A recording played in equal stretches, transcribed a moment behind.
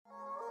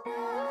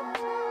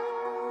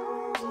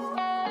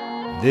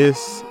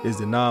This is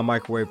the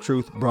Non-Microwave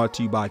Truth brought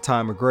to you by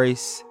Time of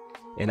Grace,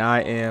 and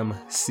I am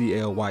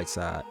CL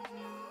Whiteside.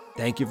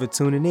 Thank you for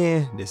tuning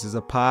in. This is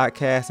a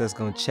podcast that's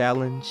going to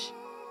challenge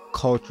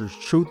culture's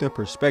truth and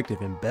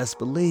perspective, and best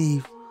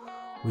believe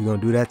we're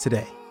going to do that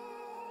today.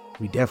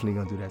 We definitely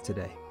going to do that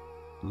today.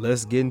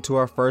 Let's get into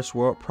our first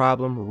world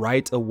problem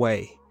right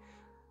away.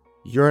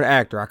 You're an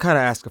actor. I kind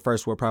of asked a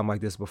first world problem like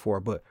this before,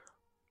 but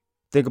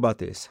think about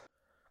this.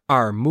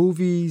 Our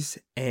movies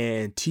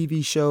and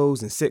TV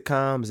shows and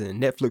sitcoms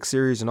and Netflix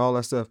series and all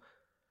that stuff,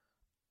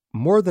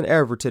 more than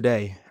ever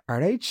today, are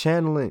they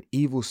channeling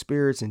evil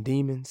spirits and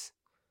demons?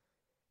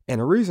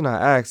 And the reason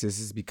I ask this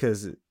is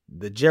because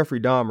the Jeffrey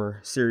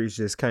Dahmer series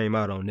just came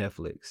out on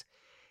Netflix.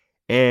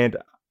 And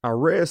I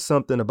read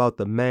something about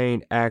the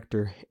main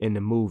actor in the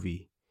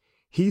movie.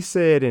 He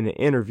said in an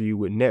interview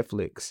with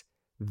Netflix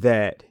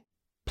that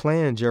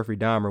playing Jeffrey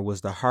Dahmer was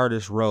the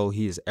hardest role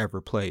he has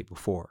ever played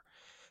before.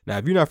 Now,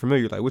 if you're not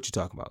familiar, like, what you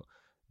talking about?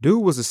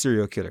 Dude was a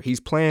serial killer. He's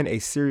playing a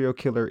serial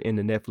killer in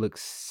the Netflix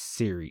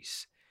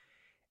series.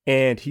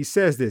 And he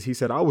says this. He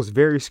said, I was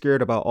very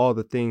scared about all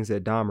the things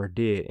that Dahmer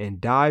did,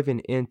 and diving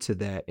into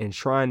that and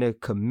trying to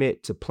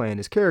commit to playing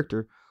his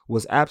character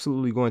was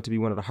absolutely going to be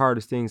one of the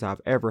hardest things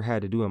I've ever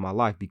had to do in my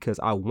life,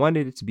 because I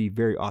wanted it to be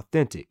very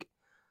authentic.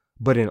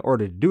 But in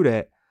order to do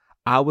that,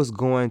 I was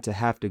going to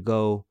have to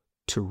go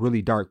to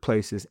really dark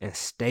places and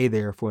stay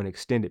there for an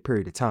extended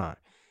period of time.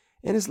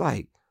 And it's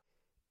like,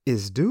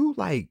 is dude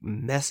like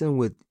messing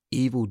with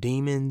evil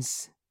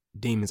demons?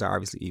 Demons are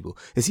obviously evil.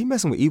 Is he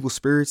messing with evil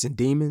spirits and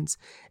demons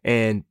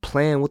and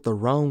playing with the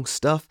wrong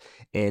stuff?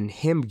 And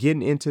him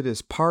getting into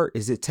this part,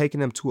 is it taking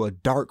him to a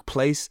dark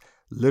place?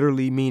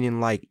 Literally meaning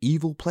like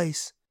evil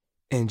place?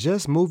 And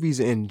just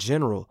movies in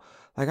general.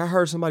 Like, I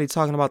heard somebody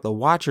talking about The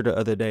Watcher the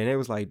other day, and they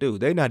was like,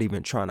 dude, they're not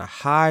even trying to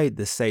hide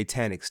the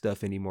satanic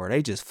stuff anymore.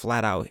 They just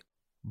flat out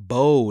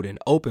bold and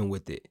open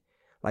with it.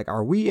 Like,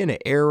 are we in an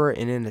era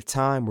and in a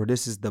time where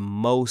this is the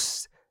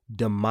most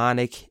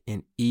demonic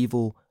and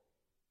evil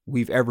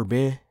we've ever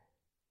been?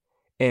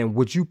 And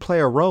would you play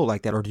a role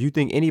like that? Or do you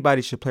think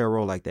anybody should play a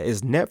role like that?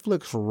 Is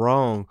Netflix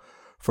wrong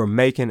for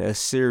making a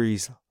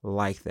series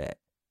like that?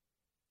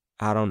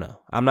 I don't know.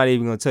 I'm not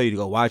even going to tell you to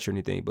go watch or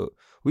anything, but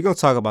we're going to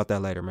talk about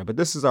that later, man. But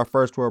this is our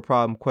first world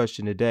problem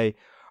question today.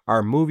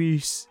 Are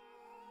movies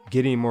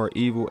getting more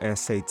evil and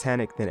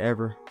satanic than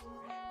ever?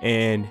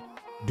 And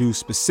do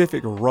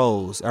specific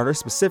roles, are there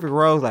specific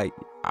roles like,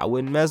 I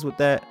wouldn't mess with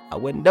that, I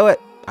wouldn't do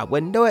it, I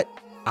wouldn't do it?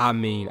 I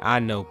mean, I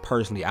know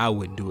personally I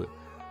wouldn't do it,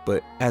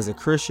 but as a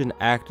Christian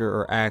actor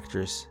or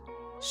actress,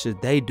 should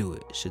they do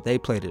it? Should they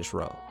play this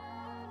role?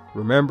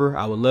 Remember,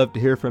 I would love to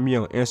hear from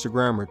you on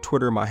Instagram or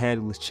Twitter. My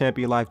handle is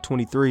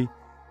ChampionLife23,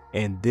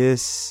 and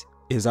this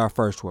is our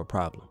first world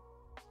problem.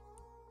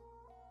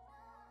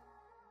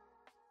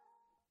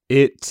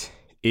 It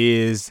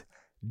is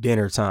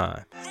dinner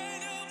time.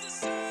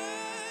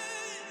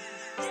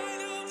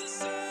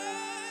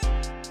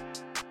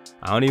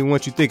 I don't even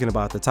want you thinking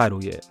about the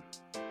title yet.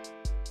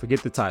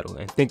 Forget the title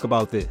and think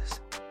about this.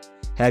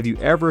 Have you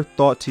ever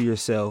thought to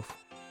yourself,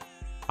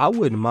 I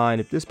wouldn't mind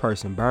if this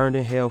person burned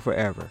in hell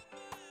forever,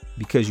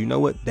 because you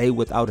know what? They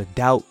without a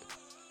doubt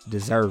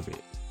deserve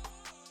it.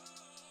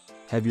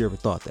 Have you ever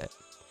thought that?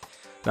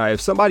 Now,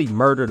 if somebody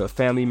murdered a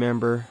family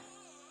member,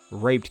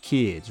 raped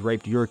kids,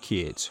 raped your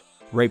kids,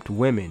 raped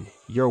women,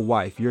 your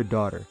wife, your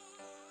daughter,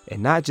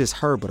 and not just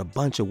her, but a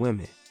bunch of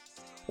women,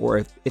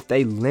 or if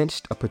they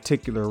lynched a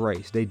particular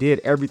race, they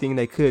did everything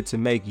they could to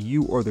make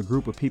you or the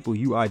group of people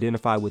you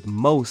identify with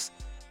most,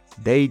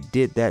 they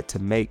did that to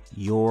make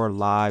your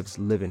lives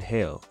live in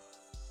hell.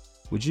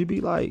 Would you be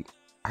like,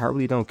 I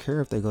really don't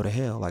care if they go to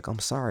hell? Like, I'm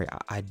sorry,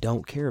 I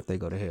don't care if they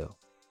go to hell.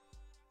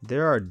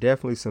 There are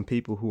definitely some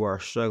people who are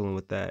struggling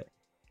with that.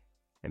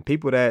 And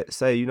people that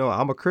say, you know,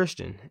 I'm a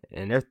Christian,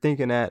 and they're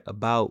thinking that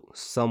about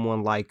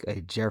someone like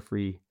a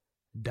Jeffrey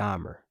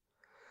Dahmer.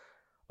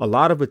 A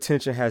lot of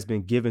attention has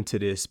been given to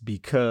this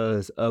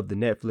because of the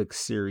Netflix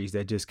series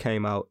that just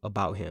came out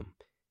about him.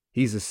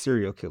 He's a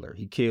serial killer.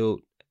 He killed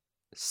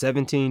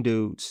 17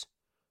 dudes,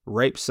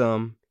 raped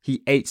some,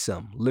 he ate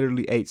some,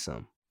 literally ate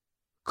some,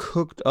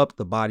 cooked up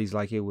the bodies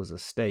like it was a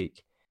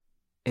steak,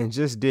 and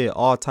just did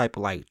all type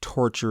of like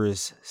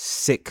torturous,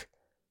 sick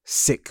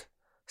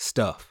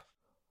stuff.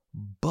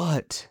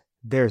 But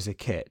there's a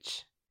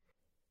catch.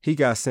 He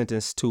got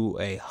sentenced to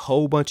a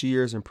whole bunch of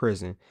years in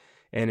prison,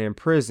 and in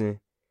prison,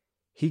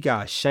 he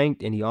got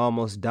shanked and he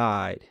almost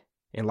died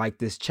in like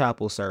this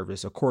chapel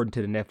service, according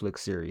to the Netflix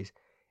series.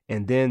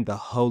 And then the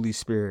Holy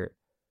Spirit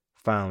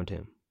found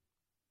him.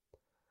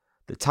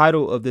 The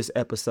title of this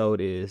episode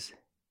is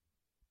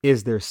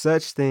there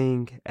such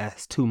thing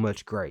as too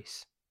much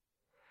grace?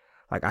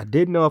 Like, I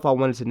didn't know if I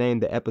wanted to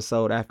name the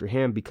episode after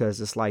him, because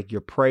it's like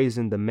you're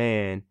praising the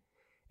man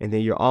and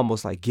then you're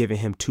almost like giving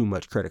him too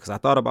much credit. Because I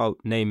thought about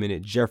naming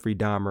it Jeffrey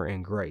Dahmer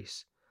and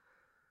Grace.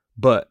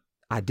 But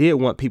I did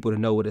want people to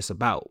know what it's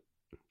about.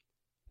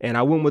 And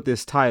I went with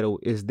this title,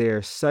 Is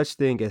There Such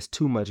Thing as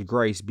Too Much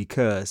Grace?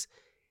 Because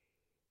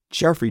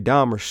Jeffrey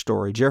Dahmer's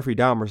story, Jeffrey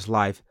Dahmer's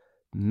life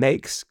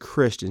makes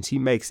Christians, he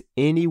makes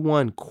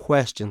anyone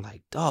question,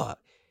 like, dog,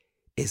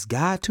 is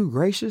God too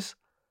gracious?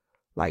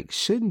 Like,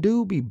 shouldn't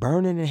dude be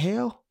burning in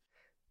hell?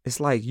 It's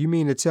like, you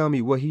mean to tell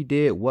me what he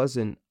did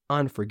wasn't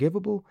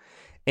unforgivable?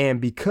 And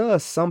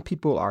because some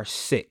people are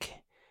sick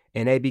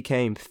and they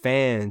became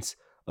fans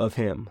of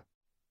him,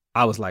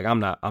 I was like, I'm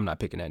not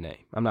picking that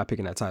name. I'm not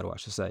picking that title, I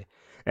should say.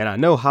 And I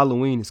know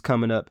Halloween is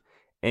coming up,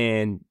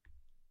 and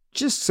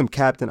just some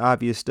Captain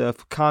Obvious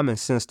stuff, common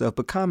sense stuff,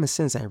 but common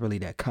sense ain't really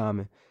that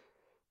common.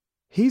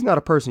 He's not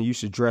a person you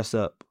should dress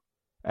up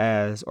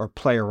as or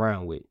play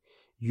around with.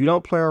 You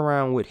don't play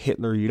around with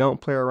Hitler. You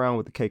don't play around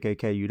with the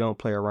KKK. You don't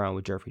play around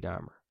with Jeffrey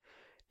Dahmer.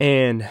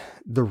 And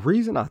the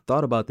reason I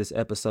thought about this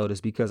episode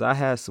is because I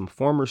had some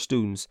former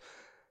students,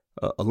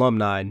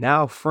 alumni,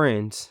 now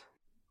friends,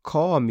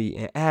 call me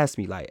and ask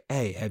me like,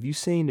 hey, have you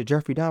seen the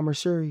Jeffrey Dahmer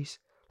series?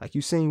 Like,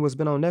 you seen what's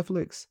been on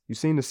Netflix? You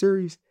seen the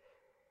series?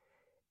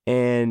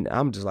 And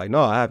I'm just like,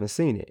 no, I haven't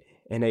seen it.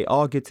 And they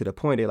all get to the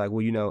point. They're like,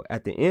 well, you know,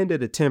 at the end of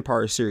the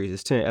 10-part series,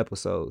 it's 10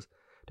 episodes.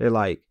 They're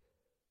like,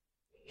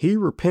 he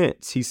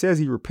repents. He says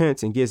he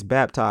repents and gets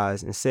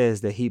baptized and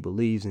says that he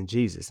believes in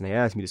Jesus. And they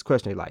asked me this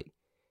question. They're like,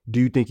 do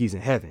you think he's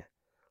in heaven?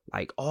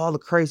 Like, all the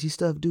crazy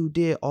stuff dude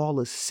did, all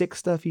the sick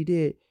stuff he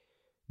did.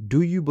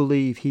 Do you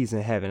believe he's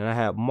in heaven? And I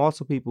had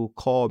multiple people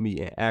call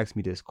me and ask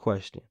me this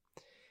question.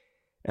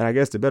 And I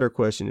guess the better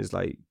question is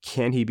like,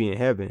 can he be in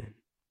heaven?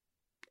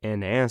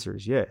 And the answer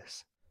is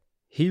yes.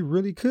 He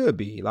really could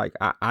be. Like,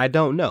 I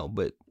don't know,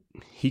 but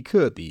he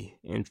could be.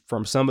 And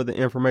from some of the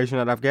information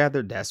that I've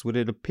gathered, that's what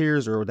it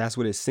appears, or that's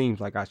what it seems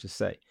like, I should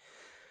say.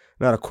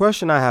 Now, the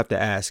question I have to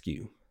ask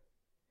you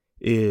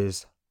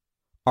is,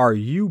 are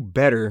you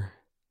better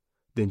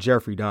than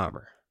Jeffrey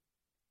Dahmer?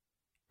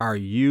 Are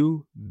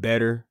you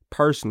better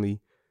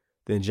personally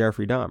than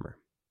Jeffrey Dahmer?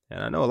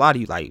 And I know a lot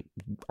of you like,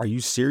 are you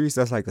serious?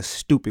 That's like a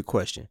stupid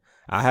question.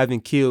 I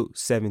haven't killed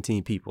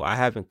 17 people. I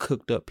haven't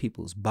cooked up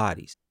people's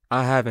bodies.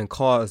 I haven't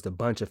caused a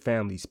bunch of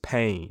families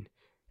pain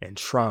and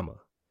trauma.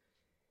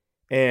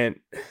 And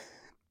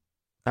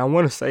I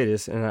want to say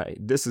this, and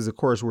this is, of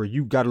course, where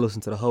you got to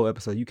listen to the whole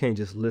episode. You can't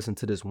just listen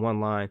to this one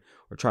line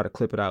or try to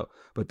clip it out.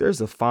 But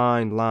there's a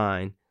fine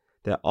line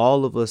that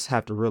all of us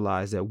have to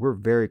realize that we're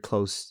very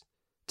close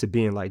to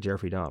being like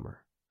Jeffrey Dahmer.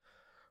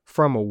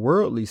 From a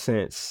worldly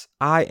sense,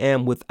 I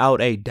am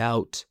without a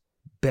doubt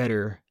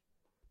better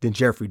than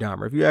Jeffrey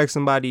Dahmer. If you ask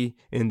somebody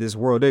in this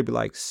world, they'd be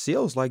like,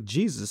 Seal's like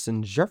Jesus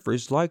and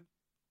Jeffrey's like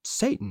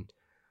Satan.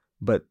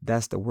 But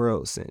that's the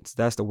world sense.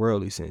 That's the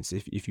worldly sense.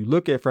 If you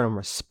look at it from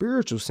a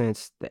spiritual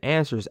sense, the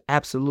answer is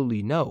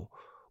absolutely no.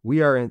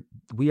 We are in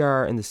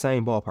the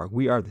same ballpark.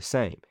 We are the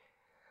same.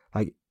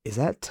 Like, is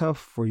that tough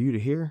for you to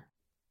hear?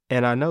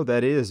 And I know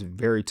that is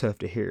very tough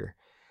to hear.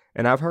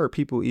 And I've heard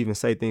people even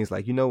say things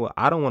like, you know what?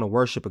 I don't want to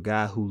worship a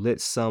guy who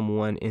let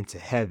someone into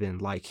heaven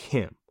like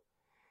him.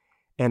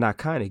 And I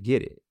kind of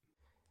get it,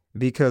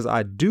 because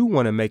I do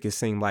want to make it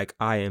seem like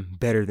I am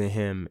better than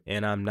him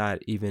and I'm not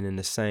even in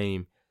the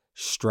same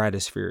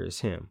stratosphere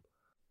as him.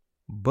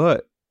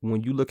 But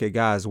when you look at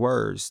God's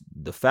words,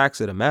 the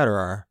facts of the matter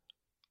are,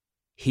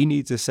 he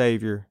needs a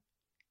savior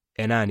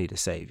and I need a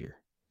savior.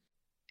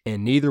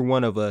 And neither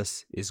one of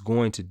us is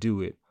going to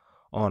do it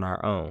on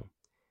our own.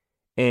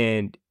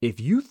 And if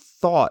you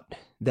thought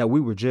that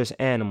we were just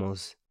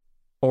animals,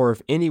 or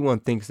if anyone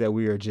thinks that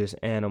we are just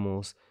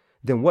animals,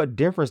 then what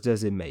difference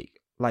does it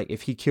make? Like,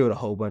 if he killed a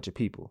whole bunch of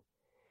people.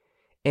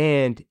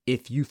 And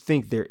if you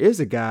think there is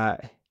a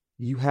God,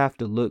 you have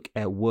to look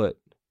at what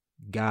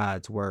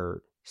God's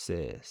word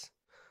says.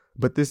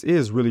 But this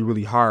is really,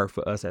 really hard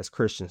for us as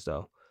Christians,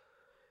 though.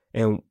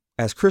 And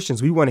as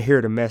Christians, we want to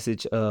hear the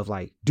message of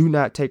like, do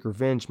not take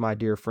revenge, my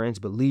dear friends,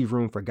 but leave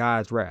room for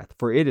God's wrath.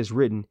 For it is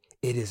written,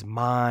 it is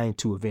mine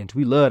to avenge.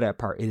 We love that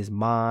part. It is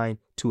mine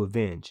to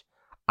avenge.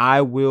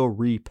 I will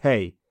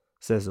repay,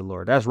 says the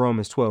Lord. That's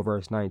Romans 12,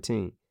 verse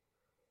 19.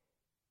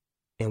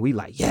 And we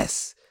like,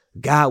 yes,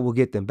 God will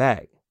get them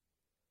back.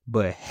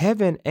 But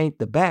heaven ain't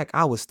the back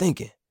I was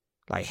thinking.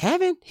 Like,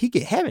 heaven? He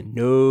get heaven?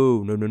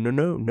 No.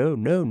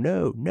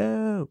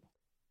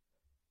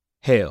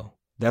 Hell.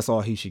 That's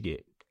all he should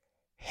get.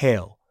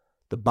 Hell.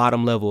 The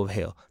bottom level of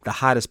hell. The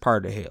hottest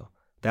part of hell.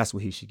 That's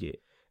what he should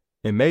get.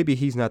 And maybe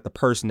he's not the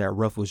person that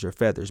ruffles your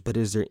feathers, but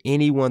is there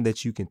anyone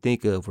that you can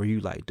think of where you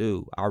like,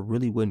 dude, I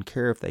really wouldn't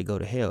care if they go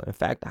to hell. In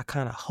fact, I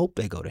kind of hope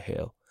they go to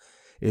hell.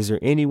 Is there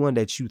anyone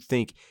that you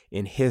think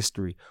in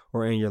history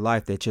or in your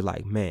life that you're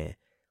like, man,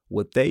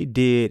 what they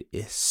did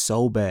is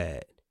so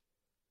bad,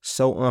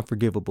 so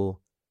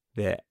unforgivable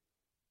that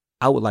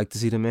I would like to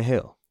see them in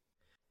hell?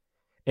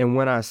 And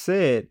when I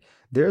said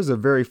there's a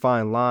very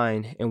fine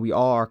line and we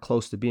all are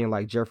close to being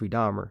like Jeffrey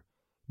Dahmer,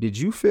 did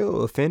you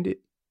feel offended?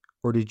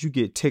 Or did you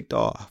get ticked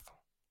off?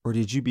 Or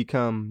did you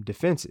become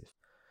defensive?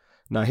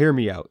 Now, hear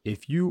me out.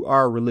 If you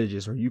are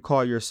religious or you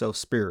call yourself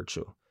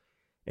spiritual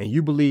and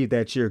you believe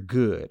that you're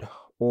good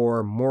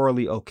or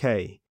morally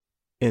okay,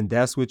 and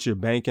that's what you're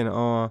banking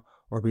on,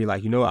 or be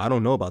like, you know, I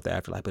don't know about the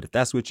afterlife, but if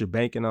that's what you're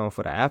banking on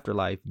for the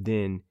afterlife,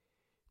 then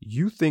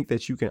you think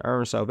that you can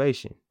earn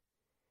salvation.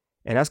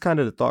 And that's kind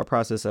of the thought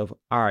process of,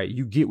 all right,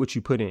 you get what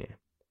you put in.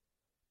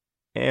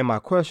 And my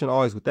question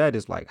always with that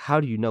is like, how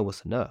do you know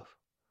what's enough?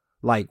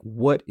 Like,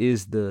 what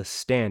is the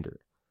standard?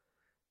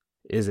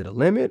 Is it a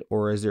limit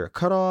or is there a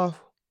cutoff?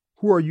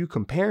 Who are you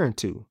comparing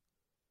to?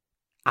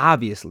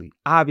 Obviously,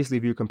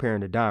 if you're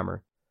comparing to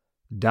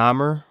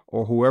Dahmer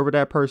or whoever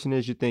that person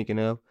is you're thinking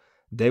of,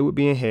 they would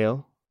be in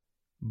hell.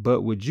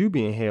 But would you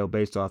be in hell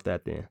based off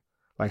that then?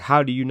 Like,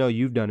 how do you know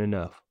you've done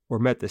enough or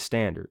met the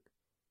standard?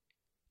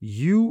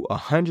 You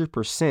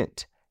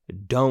 100%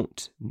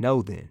 don't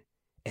know then.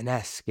 And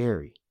that's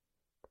scary.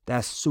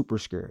 That's super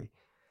scary.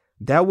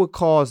 That would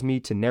cause me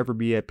to never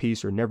be at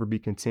peace or never be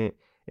content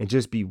and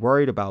just be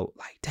worried about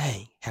like,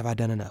 dang, have I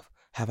done enough?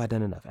 Have I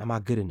done enough? Am I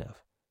good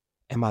enough?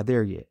 Am I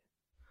there yet?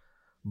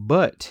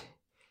 But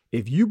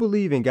if you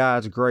believe in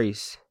God's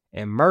grace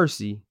and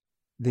mercy,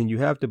 then you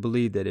have to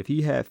believe that if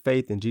he had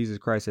faith in Jesus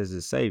Christ as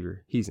his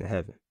savior, he's in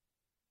heaven.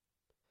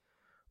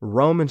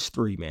 Romans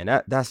 3,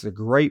 man, that's a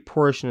great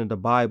portion of the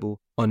Bible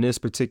on this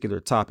particular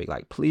topic.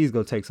 Like, please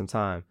go take some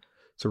time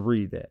to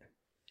read that.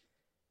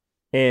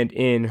 And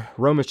in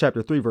Romans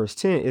chapter 3, verse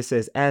 10, it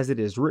says, as it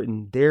is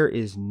written, there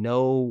is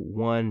no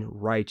one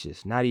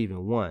righteous, not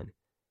even one.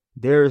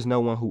 There is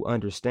no one who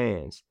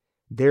understands.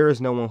 There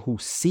is no one who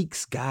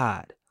seeks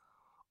God.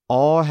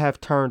 All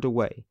have turned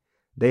away.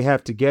 They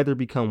have together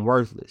become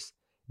worthless.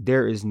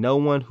 There is no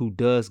one who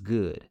does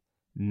good,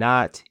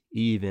 not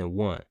even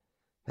one.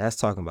 That's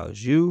talking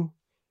about you,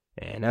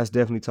 and that's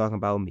definitely talking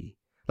about me.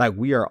 Like,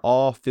 we are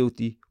all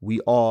filthy. We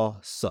all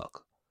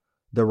suck.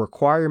 The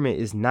requirement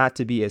is not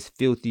to be as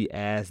filthy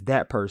as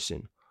that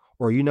person.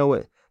 Or you know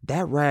what?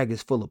 That rag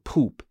is full of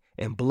poop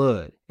and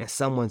blood and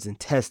someone's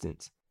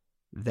intestines.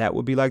 That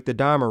would be like the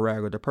Dahmer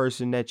rag or the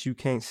person that you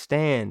can't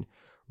stand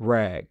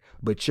rag.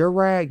 But your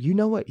rag, you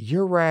know what?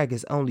 Your rag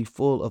is only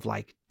full of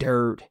like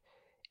dirt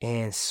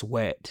and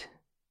sweat.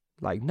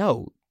 Like,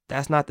 no,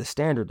 that's not the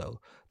standard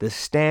though. The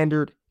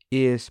standard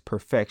is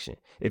perfection.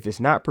 If it's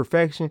not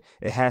perfection,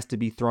 it has to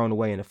be thrown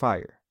away in the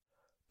fire.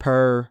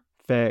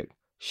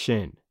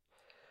 Perfection.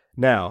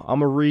 Now, I'm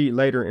going to read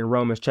later in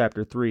Romans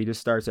chapter 3. This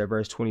starts at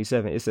verse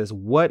 27. It says,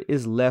 what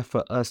is left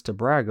for us to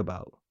brag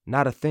about?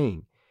 Not a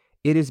thing.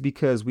 It is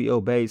because we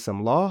obeyed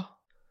some law?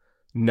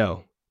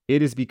 No,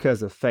 it is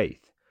because of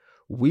faith.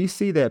 We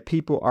see that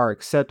people are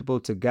acceptable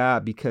to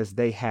God because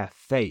they have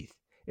faith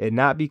and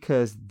not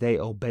because they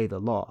obey the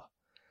law.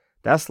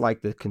 That's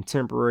like the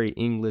contemporary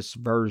English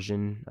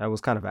version. That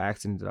was kind of an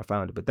accident that I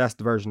found it, but that's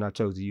the version I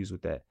chose to use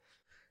with that.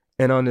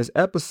 And on this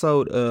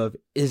episode of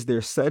Is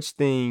There Such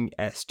Thing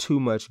as Too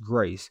Much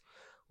Grace,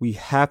 we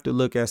have to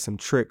look at some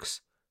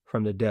tricks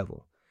from the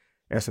devil.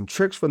 And some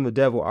tricks from the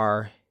devil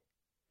are,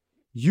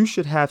 you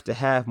should have to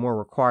have more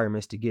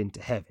requirements to get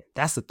into heaven.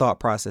 That's the thought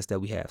process that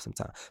we have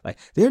sometimes. Like,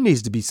 there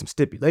needs to be some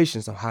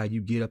stipulations on how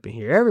you get up in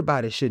here.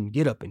 Everybody shouldn't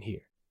get up in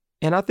here.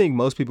 And I think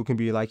most people can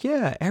be like,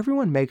 yeah,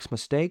 everyone makes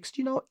mistakes.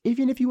 You know,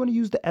 even if you want to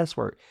use the S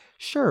word,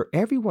 sure,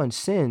 everyone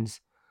sins.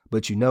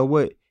 But you know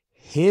what?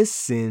 His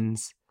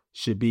sins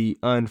should be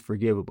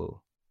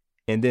unforgivable.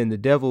 And then the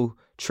devil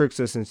tricks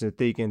us into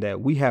thinking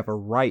that we have a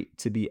right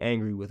to be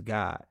angry with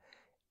God.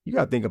 You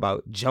got to think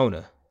about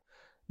Jonah.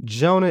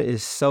 Jonah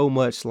is so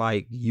much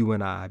like you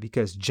and I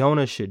because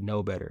Jonah should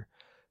know better.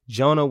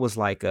 Jonah was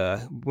like we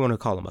want to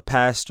call him a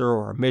pastor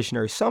or a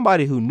missionary,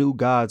 somebody who knew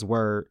God's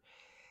word.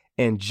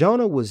 And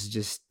Jonah was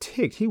just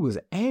ticked. He was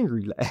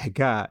angry at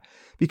God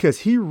because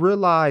he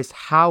realized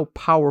how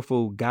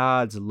powerful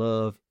God's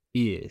love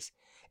is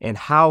and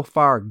how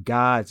far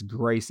God's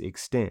grace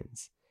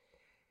extends.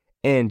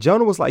 And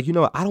Jonah was like, you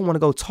know what? I don't want to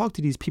go talk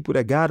to these people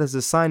that God is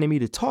assigning me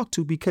to talk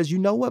to because you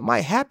know what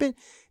might happen?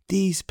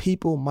 These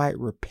people might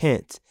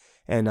repent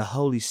and the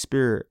Holy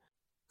Spirit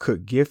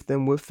could gift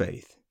them with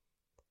faith.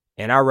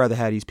 And I'd rather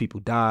have these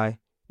people die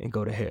and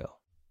go to hell.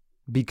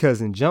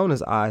 Because in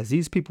Jonah's eyes,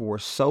 these people were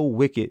so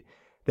wicked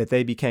that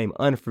they became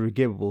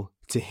unforgivable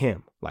to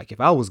him. Like,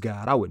 if I was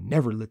God, I would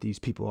never let these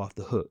people off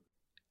the hook.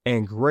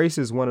 And grace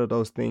is one of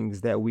those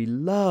things that we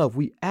love.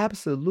 We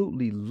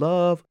absolutely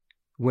love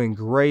when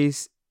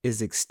grace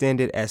is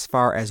extended as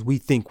far as we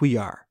think we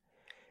are.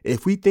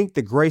 If we think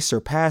the grace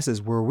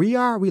surpasses where we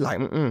are, we like,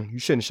 you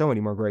shouldn't show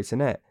any more grace than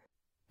that.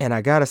 And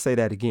I got to say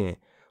that again.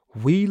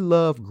 We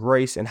love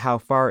grace and how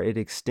far it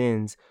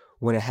extends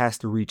when it has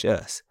to reach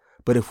us.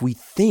 But if we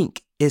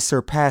think it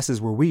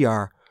surpasses where we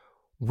are,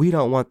 we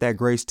don't want that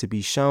grace to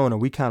be shown. And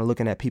we kind of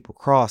looking at people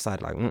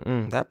cross-eyed like,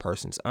 that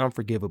person's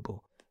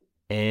unforgivable.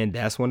 And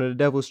that's one of the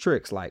devil's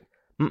tricks. Like,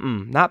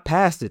 not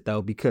past it,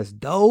 though, because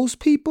those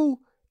people,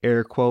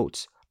 air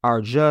quotes,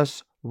 are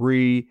just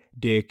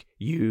ridiculous.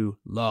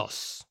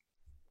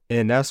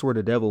 And that's where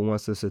the devil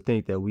wants us to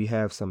think that we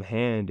have some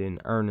hand in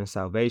earning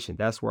salvation.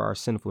 That's where our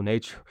sinful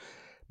nature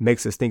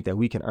makes us think that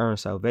we can earn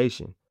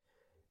salvation.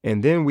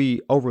 And then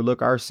we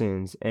overlook our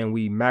sins and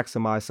we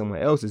maximize someone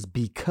else's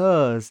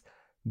because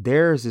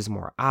theirs is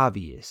more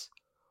obvious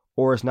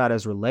or it's not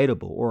as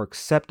relatable or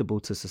acceptable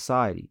to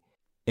society.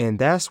 And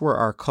that's where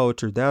our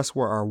culture, that's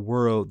where our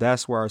world,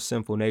 that's where our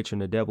sinful nature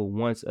and the devil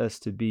wants us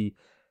to be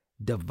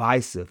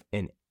divisive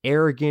and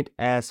arrogant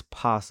as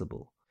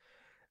possible.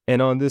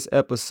 And on this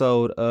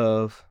episode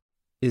of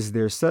Is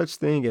There Such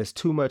Thing as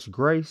Too Much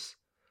Grace?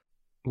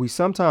 We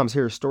sometimes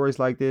hear stories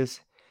like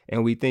this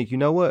and we think, you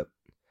know what?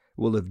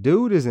 Well, if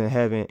dude is in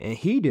heaven and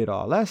he did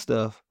all that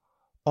stuff,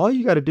 all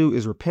you got to do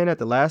is repent at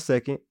the last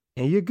second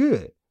and you're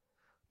good.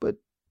 But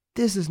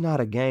this is not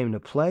a game to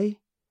play.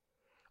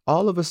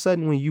 All of a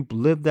sudden, when you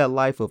live that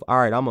life of, all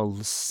right, I'm going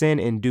to sin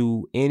and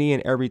do any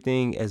and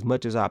everything as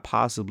much as I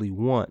possibly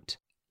want,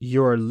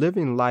 you're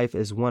living life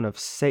as one of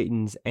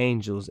Satan's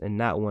angels and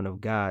not one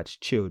of God's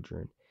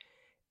children.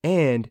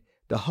 And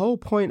the whole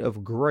point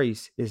of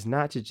grace is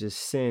not to just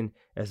sin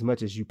as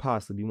much as you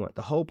possibly want.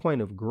 The whole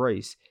point of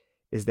grace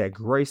is that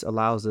grace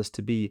allows us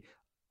to be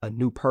a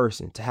new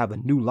person, to have a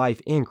new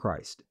life in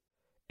Christ.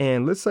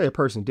 And let's say a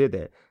person did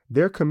that.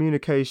 Their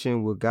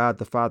communication with God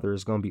the Father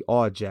is going to be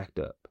all jacked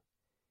up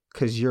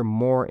because you're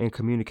more in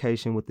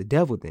communication with the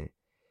devil then.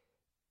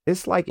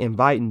 It's like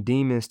inviting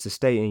demons to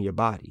stay in your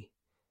body.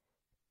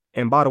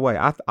 And by the way,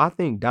 I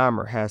think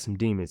Dahmer has some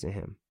demons in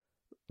him.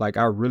 Like,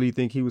 I really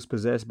think he was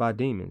possessed by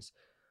demons.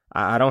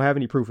 I don't have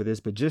any proof of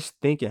this, but just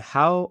thinking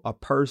how a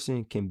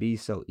person can be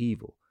so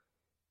evil.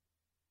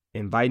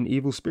 Inviting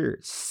evil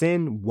spirits.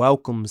 Sin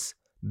welcomes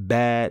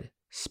bad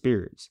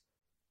spirits.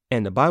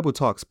 And the Bible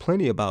talks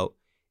plenty about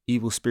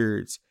evil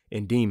spirits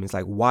and demons.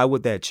 Like, why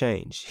would that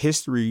change?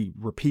 History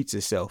repeats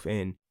itself,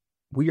 and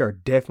we are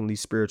definitely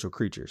spiritual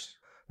creatures.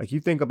 Like, you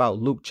think about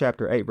Luke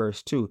chapter 8,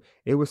 verse 2,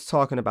 it was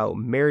talking about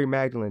Mary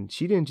Magdalene.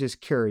 She didn't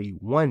just carry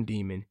one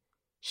demon.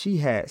 She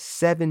had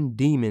 7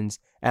 demons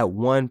at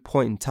one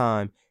point in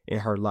time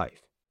in her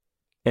life.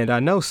 And I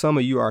know some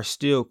of you are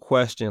still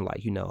questioning,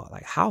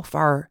 like how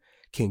far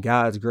can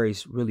God's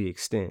grace really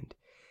extend?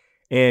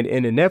 And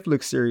in the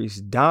Netflix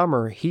series,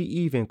 Dahmer, he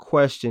even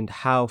questioned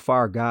how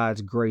far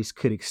God's grace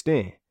could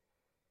extend.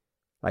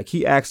 Like,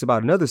 he asked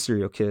about another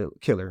serial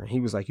killer. And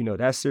he was like,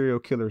 that serial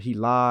killer, he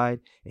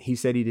lied and he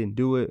said he didn't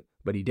do it,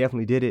 but he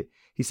definitely did it.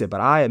 He said, but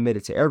I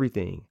admitted to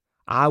everything.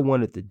 I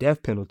wanted the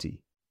death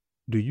penalty.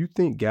 Do you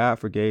think God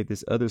forgave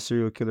this other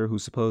serial killer who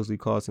supposedly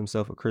calls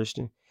himself a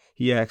Christian?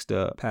 He asked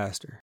a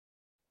pastor.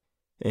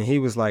 And he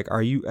was like,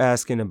 are you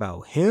asking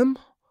about him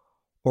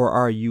or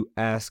are you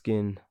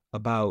asking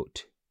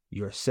about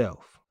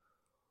yourself?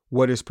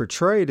 What is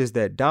portrayed is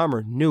that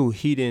Dahmer knew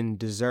he didn't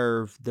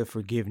deserve the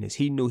forgiveness.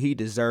 He knew he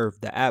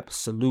deserved the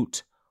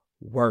absolute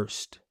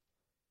worst.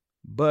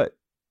 But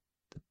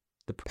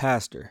the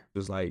pastor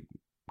was like,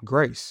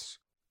 grace.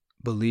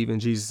 Believe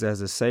in Jesus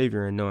as a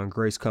savior and knowing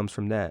grace comes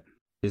from that.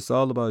 It's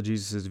all about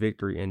Jesus'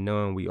 victory and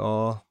knowing we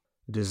all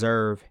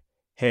deserve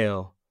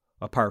hell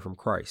apart from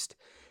Christ.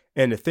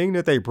 And the thing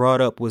that they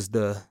brought up was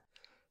the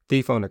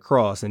thief on the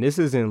cross. And this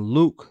is in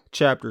Luke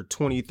chapter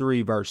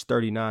 23, verse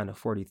 39 to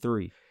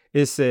 43.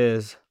 It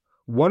says,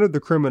 one of the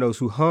criminals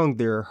who hung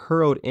there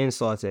hurled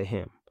insults at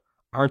him.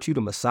 Aren't you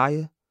the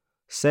Messiah?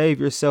 Save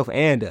yourself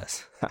and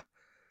us.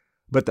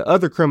 But the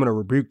other criminal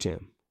rebuked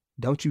him.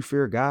 Don't you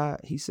fear God?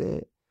 He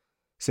said,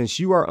 since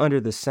you are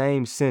under the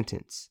same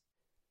sentence.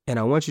 And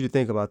I want you to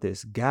think about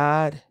this.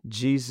 God,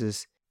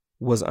 Jesus,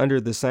 was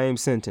under the same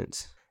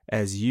sentence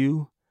as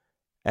you,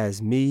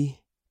 as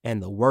me,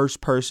 and the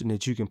worst person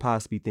that you can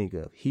possibly think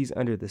of. He's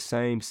under the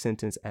same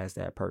sentence as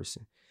that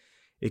person.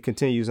 It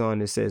continues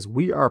on. It says,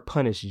 we are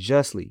punished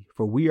justly,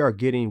 for we are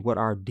getting what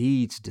our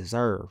deeds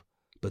deserve.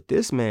 But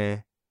this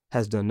man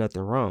has done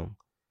nothing wrong.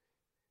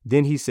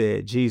 Then he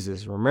said,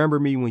 Jesus, remember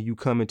me when you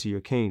come into your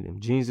kingdom.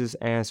 Jesus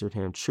answered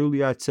him,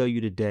 truly I tell you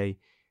today,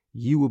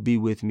 you will be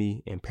with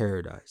me in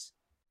paradise.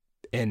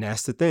 And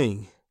that's the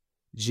thing.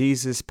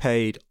 Jesus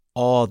paid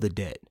all the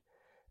debt,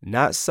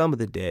 not some of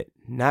the debt,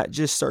 not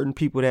just certain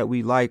people that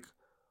we like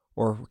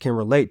or can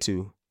relate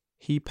to.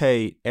 He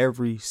paid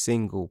every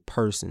single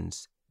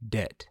person's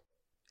debt.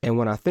 And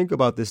when I think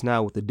about this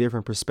now with a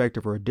different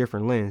perspective or a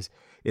different lens,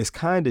 it's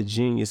kind of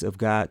genius of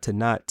God to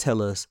not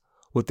tell us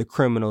what the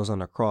criminals on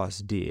the cross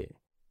did,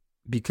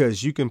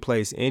 because you can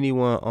place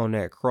anyone on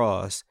that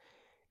cross,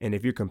 and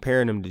if you're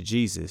comparing them to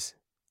Jesus,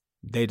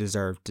 they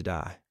deserve to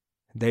die.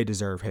 They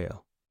deserve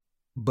hell.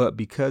 But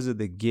because of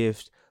the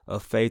gift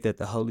of faith that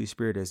the Holy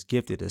Spirit has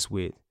gifted us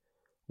with,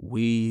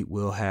 we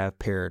will have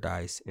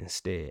paradise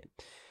instead.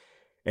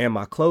 And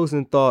my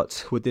closing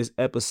thoughts with this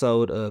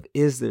episode of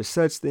Is There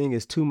Such Thing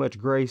as Too Much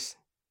Grace?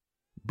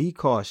 Be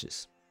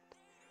cautious.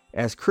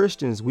 As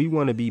Christians, we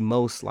want to be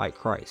most like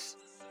Christ.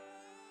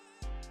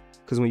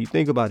 Because when you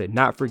think about it,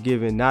 not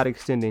forgiving, not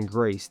extending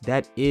grace,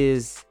 that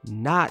is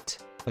not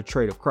a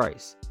trait of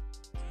Christ.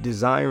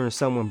 Desiring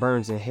someone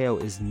burns in hell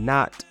is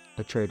not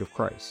a trait of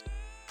Christ.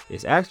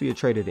 It's actually a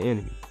trait of the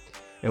enemy.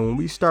 And when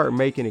we start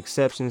making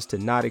exceptions to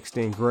not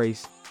extend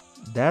grace,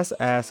 that's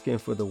asking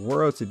for the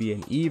world to be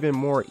an even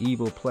more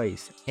evil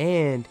place.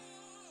 And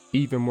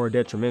even more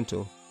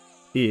detrimental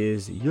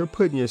is you're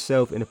putting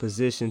yourself in a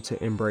position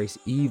to embrace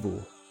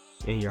evil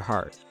in your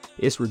heart.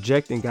 It's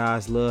rejecting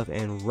God's love,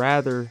 and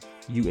rather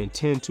you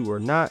intend to or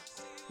not,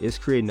 it's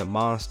creating a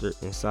monster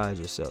inside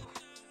yourself.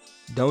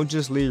 Don't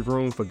just leave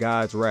room for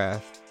God's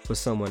wrath for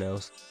someone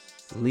else.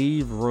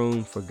 Leave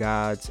room for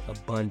God's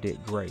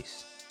abundant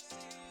grace.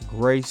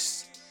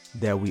 grace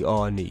that we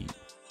all need.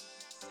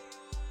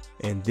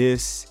 And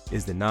this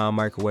is the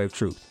non-microwave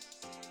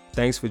truth.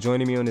 Thanks for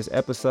joining me on this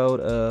episode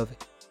of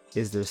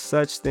Is There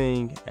Such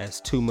Thing as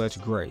Too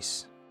Much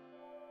Grace?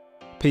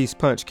 Peace,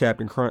 punch,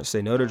 Captain Crunch.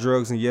 Say no to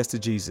drugs and yes to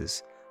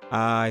Jesus.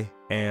 I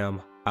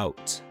am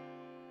out.